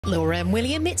Laura and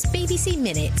William, it's BBC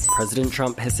Minute. President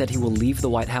Trump has said he will leave the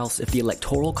White House if the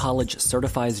Electoral College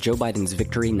certifies Joe Biden's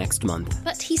victory next month.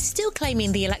 But he's still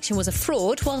claiming the election was a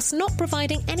fraud whilst not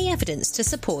providing any evidence to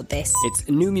support this. It's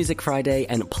New Music Friday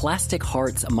and Plastic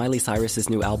Hearts, Miley Cyrus's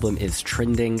new album, is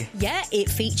trending. Yeah, it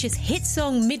features hit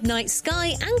song Midnight Sky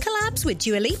and collabs with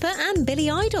Dua Lipa and Billy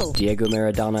Idol. Diego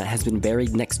Maradona has been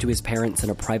buried next to his parents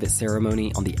in a private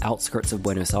ceremony on the outskirts of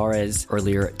Buenos Aires.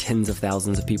 Earlier, tens of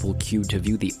thousands of people queued to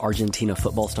view the Argentina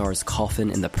football star's coffin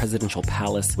in the presidential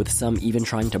palace, with some even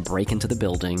trying to break into the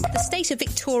building. The state of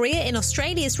Victoria in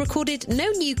Australia has recorded no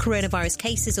new coronavirus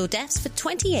cases or deaths for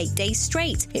 28 days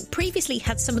straight. It previously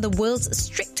had some of the world's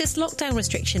strictest lockdown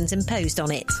restrictions imposed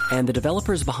on it. And the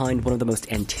developers behind one of the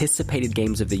most anticipated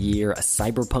games of the year,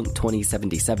 Cyberpunk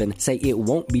 2077, say it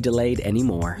won't be delayed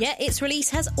anymore. Yeah, its release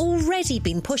has already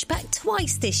been pushed back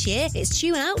twice this year. It's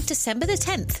due out December the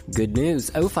 10th. Good news,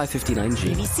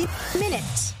 0559G. BBC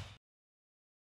Minute.